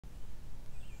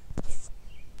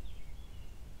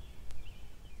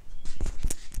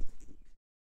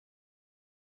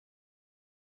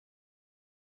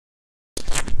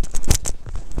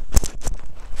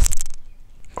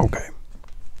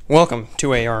Welcome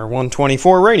to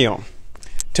AR-124 Radio.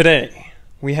 Today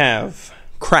we have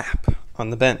crap on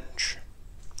the bench.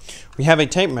 We have a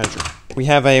tape measure. We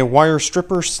have a wire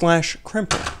stripper /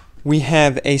 crimper. We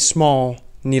have a small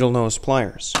needle nose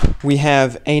pliers. We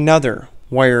have another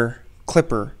wire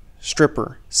clipper,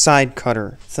 stripper, side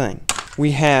cutter thing.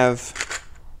 We have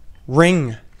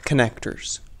ring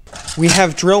connectors. We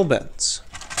have drill bits.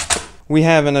 We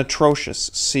have an atrocious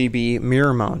CB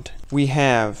mirror mount. We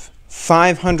have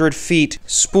 500 feet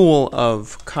spool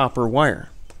of copper wire.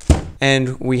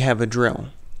 And we have a drill.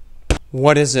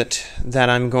 What is it that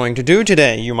I'm going to do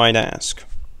today, you might ask?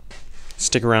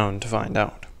 Stick around to find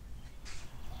out.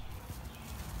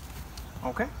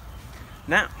 Okay.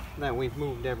 Now that we've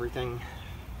moved everything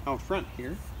out front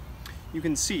here, you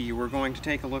can see we're going to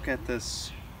take a look at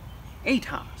this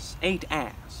ATAS,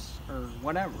 or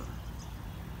whatever,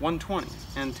 120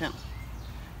 antenna,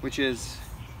 which is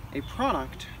a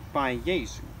product by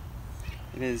Yaesu.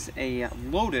 It is a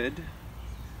loaded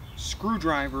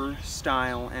screwdriver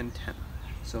style antenna.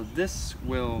 So this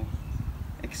will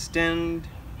extend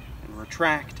and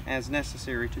retract as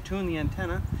necessary to tune the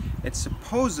antenna. It's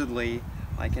supposedly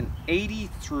like an 80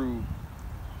 through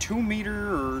 2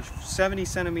 meter or 70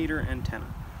 centimeter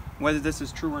antenna. Whether this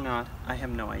is true or not, I have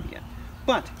no idea.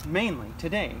 But mainly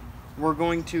today, we're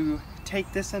going to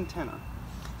take this antenna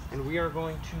and we are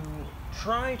going to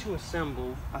try to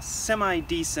assemble a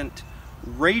semi-decent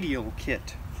radial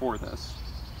kit for this,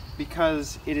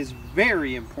 because it is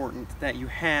very important that you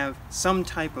have some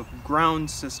type of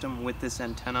ground system with this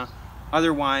antenna.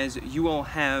 Otherwise, you will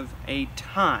have a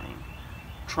time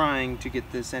trying to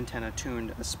get this antenna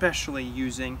tuned, especially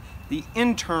using the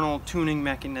internal tuning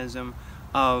mechanism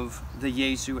of the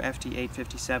Yaesu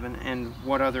FT857 and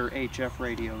what other HF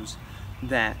radios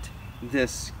that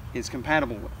this is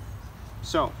compatible with.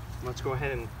 So let's go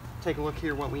ahead and take a look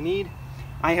here what we need.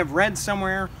 I have read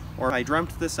somewhere, or I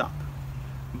dreamt this up,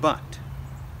 but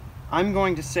I'm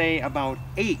going to say about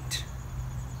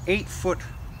 8-foot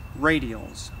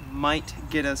radials might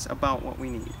get us about what we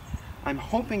need. I'm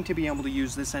hoping to be able to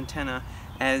use this antenna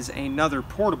as another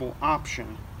portable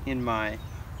option in my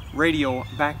radio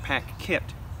backpack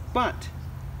kit, but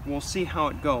we'll see how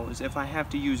it goes. If I have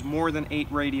to use more than 8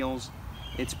 radials,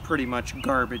 it's pretty much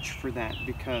garbage for that,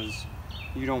 because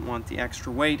you don't want the extra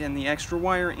weight and the extra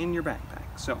wire in your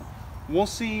backpack. So we'll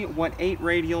see what 8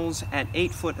 radials at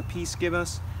 8 foot apiece give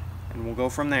us, and we'll go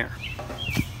from there.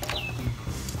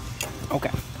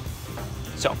 Okay,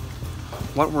 so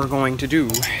what we're going to do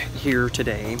here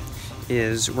today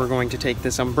is we're going to take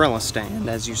this umbrella stand,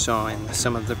 as you saw in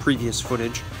some of the previous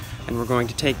footage, and we're going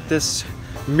to take this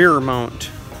mirror mount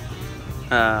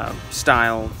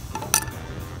style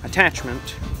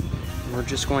attachment. We're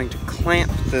just going to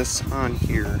clamp this on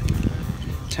here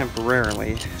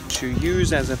temporarily to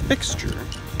use as a fixture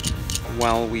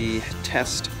while we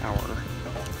test our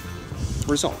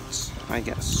results, I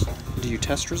guess. Do you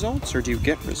test results or do you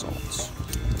get results?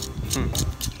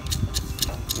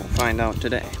 We'll find out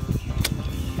today.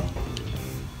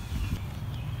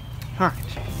 Alright,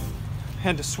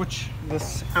 had to switch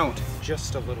this out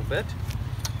just a little bit.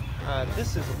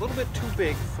 This is a little bit too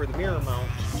big for the mirror mount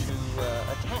to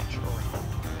attach around.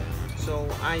 So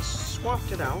I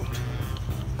swapped it out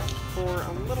for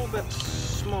a little bit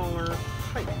smaller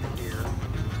pipe here.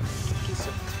 A piece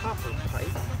of copper pipe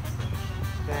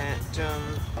that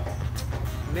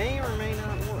may or may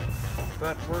not work,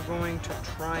 but we're going to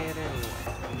try it anyway,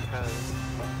 because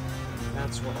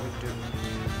that's what we do.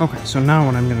 Okay, so now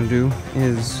what I'm going to do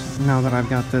is, now that I've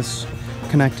got this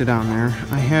connected on there,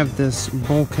 I have this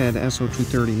bulkhead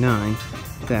SO239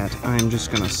 that I'm just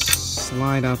going to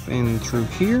slide up in through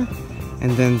here,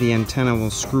 and then the antenna will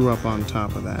screw up on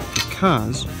top of that,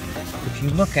 because if you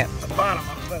look at the bottom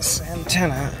of this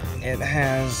antenna, it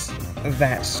has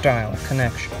that style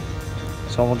connection.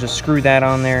 So we'll just screw that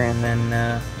on there, and then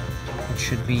it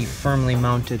should be firmly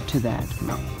mounted to that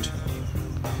mount.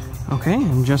 Okay,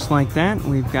 and just like that,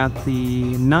 we've got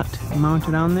the nut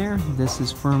mounted on there. This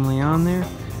is firmly on there,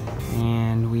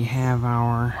 and we have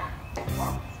our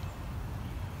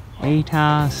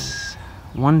ATAS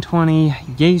 120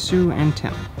 Yaesu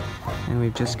antenna, and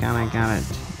we've just kind of got it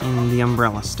in the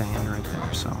umbrella stand right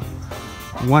there. So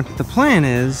what the plan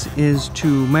is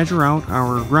to measure out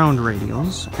our ground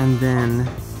radials and then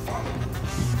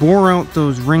bore out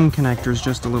those ring connectors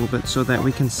just a little bit so that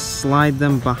we can slide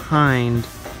them behind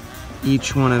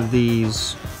each one of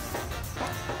these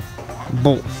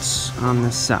bolts on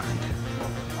this side.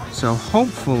 So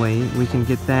hopefully we can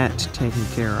get that taken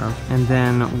care of, and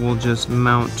then we'll just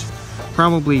mount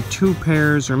probably 2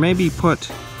 pairs, or maybe put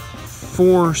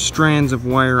 4 strands of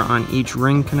wire on each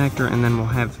ring connector, and then we'll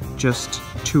have just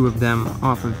 2 of them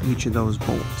off of each of those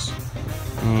bolts.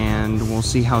 And we'll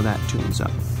see how that tunes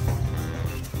up.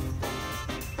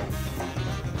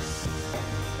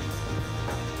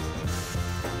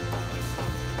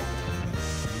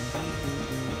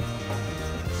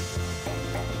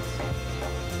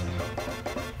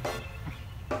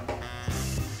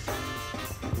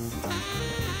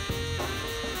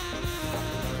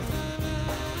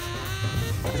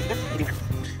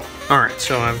 Alright,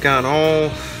 so I've got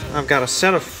a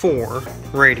set of 4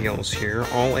 radials here,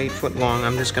 all 8 foot long.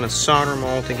 I'm just going to solder them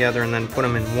all together and then put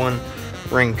them in one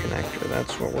ring connector.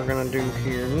 That's what we're going to do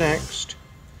here next.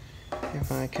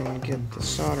 If I can get the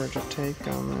solder to take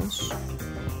on this.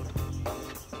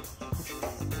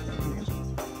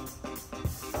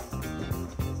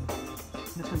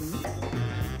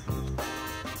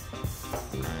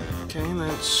 Okay,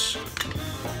 that's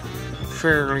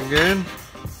fairly good.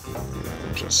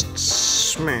 Just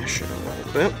smash it a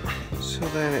little bit so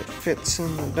that it fits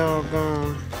in the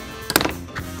doggone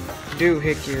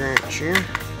doohickey wrench here. It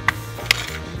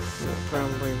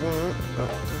probably won't, but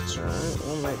that's alright,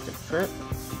 we'll make it fit.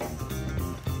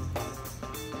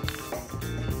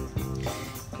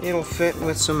 It'll fit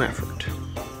with some effort.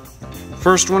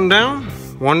 First one down,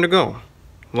 1 to go.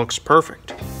 Looks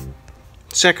perfect.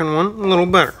 Second one, a little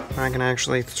better. I can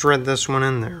actually thread this one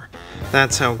in there.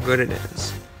 That's how good it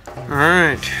is.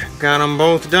 Alright, got them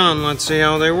both done. Let's see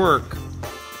how they work.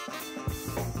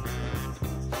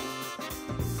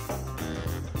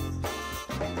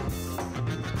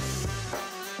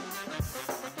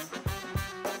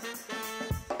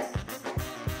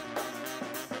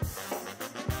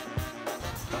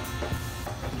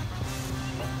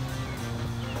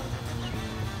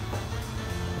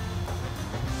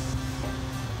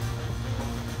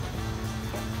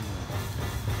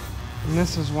 And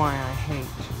this is why I hate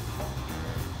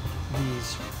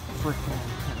these frickin'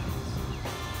 antennas,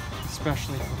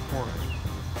 especially for port.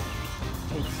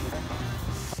 It takes you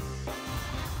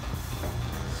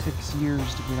 6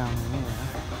 years to get on the air.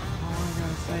 All I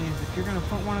gotta say is if you're gonna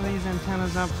put one of these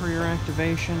antennas up for your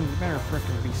activation, you better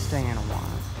frickin' be staying a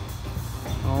while.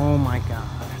 Oh my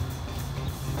god.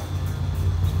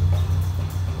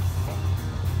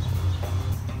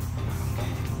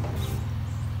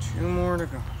 Okay. 2 more to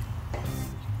go.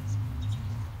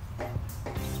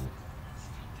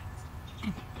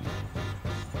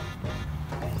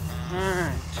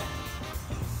 Alright,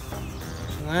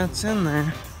 so that's in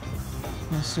there.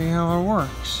 We'll see how it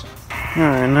works.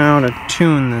 Alright, now to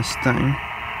tune this thing.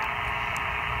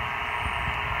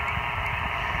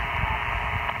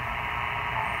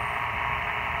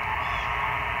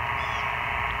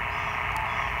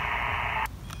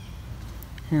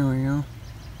 Here we go.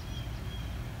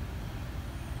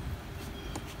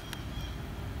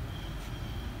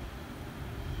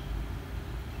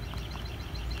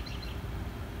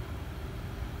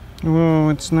 Whoa,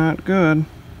 it's not good.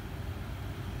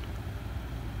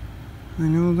 I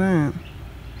know that.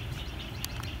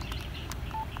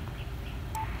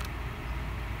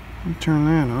 I'll turn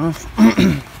that off.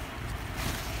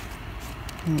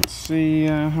 Let's see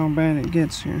how bad it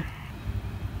gets here.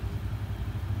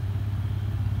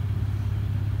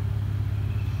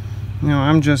 No,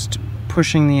 I'm just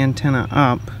pushing the antenna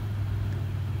up,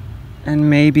 and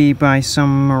maybe by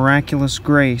some miraculous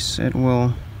grace it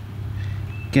will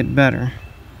get better,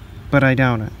 but I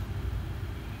doubt it.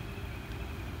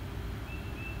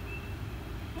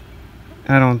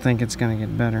 I don't think it's gonna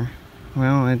get better.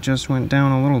 Well, it just went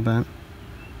down a little bit.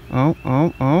 Oh,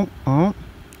 oh, oh, oh.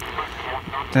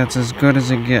 That's as good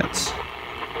as it gets.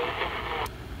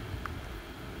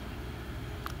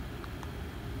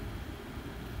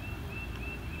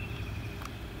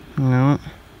 No.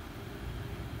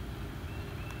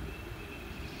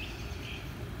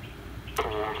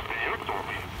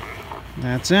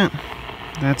 That's it.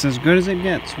 That's as good as it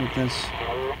gets with this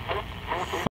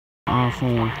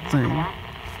awful thing.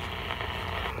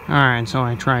 Alright, so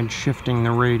I tried shifting the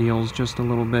radials just a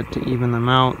little bit to even them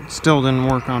out. Still didn't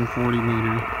work on 40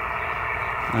 meter.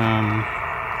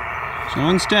 So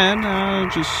instead, I'll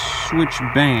just switch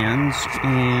bands,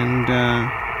 and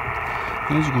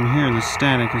as you can hear, the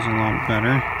static is a lot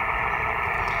better.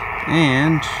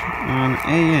 And on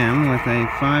AM with a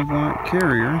 5-watt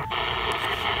carrier,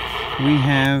 we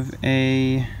have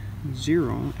a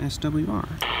 0 SWR.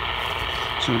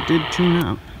 So it did tune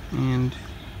up, and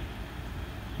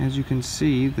as you can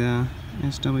see, the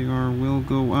SWR will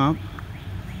go up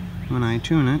when I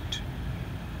tune it.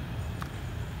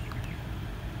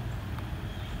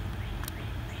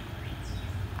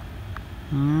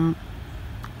 Yep.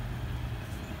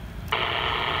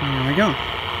 There we go.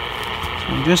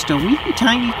 So just a wee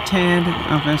tiny tad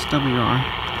of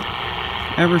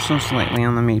SWR, ever so slightly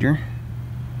on the meter,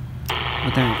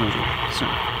 but there it goes. So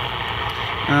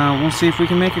we'll see if we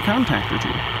can make a contact or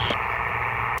two.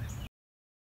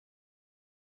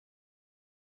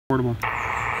 Portable.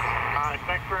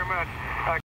 Thanks very much.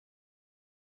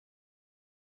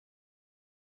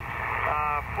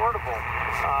 Portable.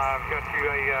 I've got you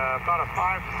about a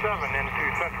 5.7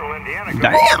 into central Indiana.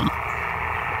 Damn!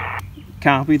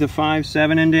 Copy the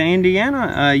 5.7 into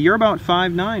Indiana. You're about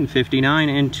 5.9, 59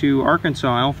 into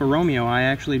Arkansas, Alfa Romeo. I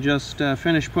actually just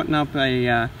finished putting up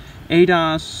a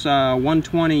ATAS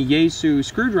 120 Yaesu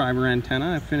screwdriver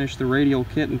antenna. I finished the radial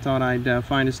kit and thought I'd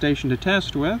find a station to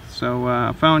test with. So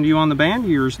I found you on the band.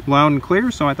 You're loud and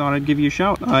clear, so I thought I'd give you a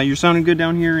shout. You're sounding good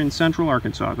down here in central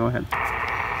Arkansas. Go ahead.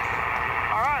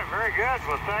 Very good.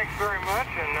 Well, thanks very much.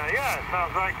 And yeah, it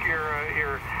sounds like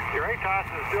your ATAS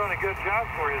is doing a good job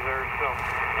for you there. So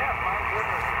yeah, fine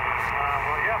goodness.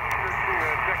 Well, yeah, be sure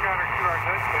to check out our QRZ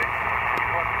page, see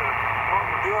what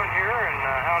we're doing here, and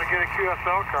how to get a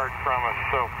QSL card from us.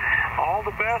 So all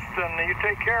the best, and you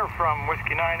take care from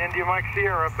Whiskey 9 India Mike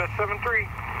Sierra up at 73.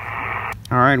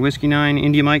 All right, Whiskey 9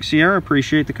 India Mike Sierra.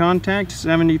 Appreciate the contact,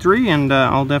 73, and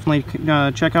I'll definitely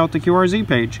check out the QRZ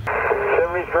page.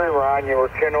 Ron, you were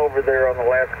 10 over there on the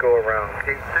last go around.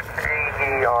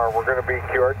 K6AER, we're going to be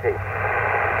QRT.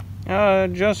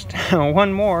 Just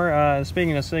one more.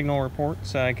 Speaking of signal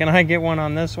reports, can I get one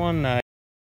on this one?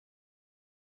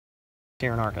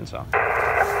 Here in Arkansas.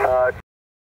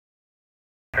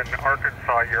 In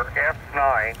Arkansas, you're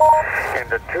F9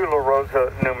 into Tula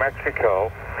Rosa, New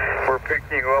Mexico. We're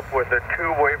picking you up with a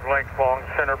 2 wavelength long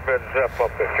center bed zip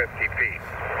up at 50 feet.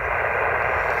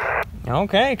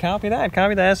 Okay, copy that.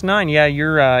 Copy the S9. Yeah,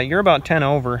 you're about 10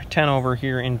 over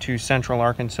here into central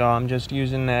Arkansas. I'm just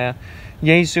using the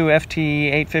Yaesu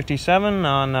FT857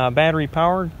 on battery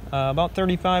powered, about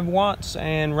 35 watts,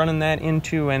 and running that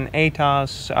into an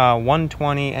ATAS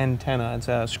 120 antenna. It's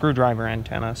a screwdriver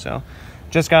antenna. So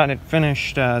just got it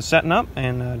finished setting up,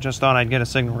 and just thought I'd get a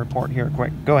signal report here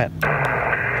quick. Go ahead.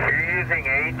 You're using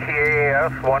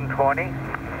ATAS 120?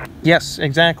 Yes,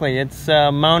 exactly. It's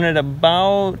mounted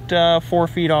about 4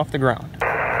 feet off the ground.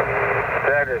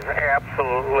 That is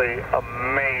absolutely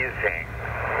amazing.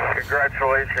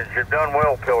 Congratulations. You've done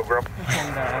well, Pilgrim.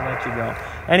 And I'll let you go.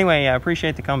 Anyway, I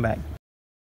appreciate the comeback.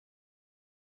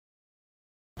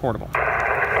 Portable. All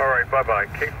right, bye-bye.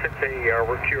 K6AER,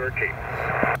 we're QRT.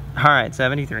 All right,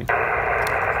 73. There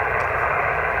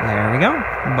we go.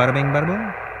 Bada bing, bada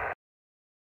boom.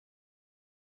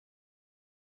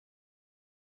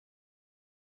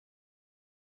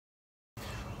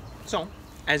 So,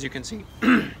 as you can see,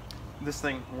 this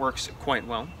thing works quite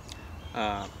well.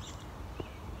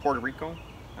 Costa Rica,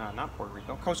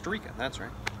 that's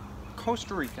right.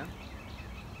 Costa Rica,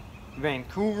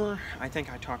 Vancouver, I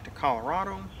think I talked to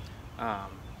Colorado,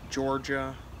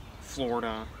 Georgia,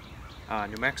 Florida,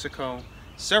 New Mexico,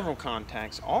 several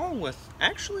contacts, all with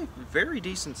actually very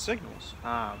decent signals.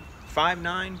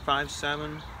 5.9,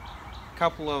 5.7,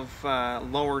 couple of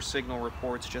lower signal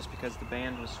reports just because the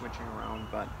band was switching around,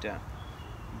 but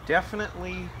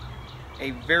definitely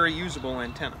a very usable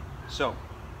antenna. So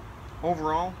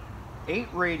overall,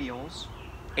 8 radials,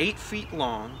 8 feet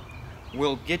long,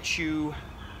 will get you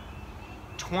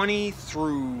 20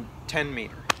 through 10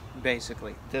 meter.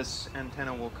 Basically, this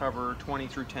antenna will cover 20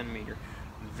 through 10 meter.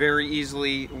 Very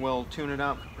easily will tune it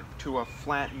up to a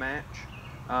flat match.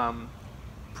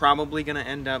 Probably going to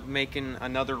end up making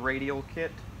another radial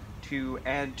kit to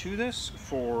add to this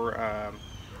for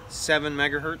 7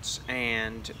 megahertz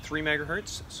and 3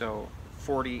 megahertz, so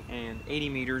 40 and 80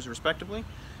 meters respectively.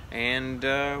 And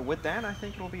with that, I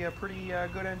think it'll be a pretty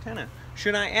good antenna.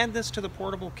 Should I add this to the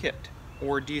portable kit,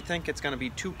 or do you think it's going to be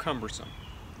too cumbersome?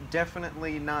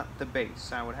 Definitely not the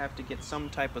base. I would have to get some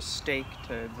type of stake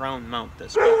to ground mount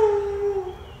this.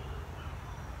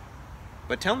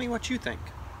 But tell me what you think,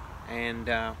 and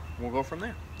we'll go from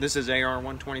there. This is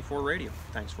AR124 Radio.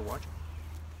 Thanks for watching.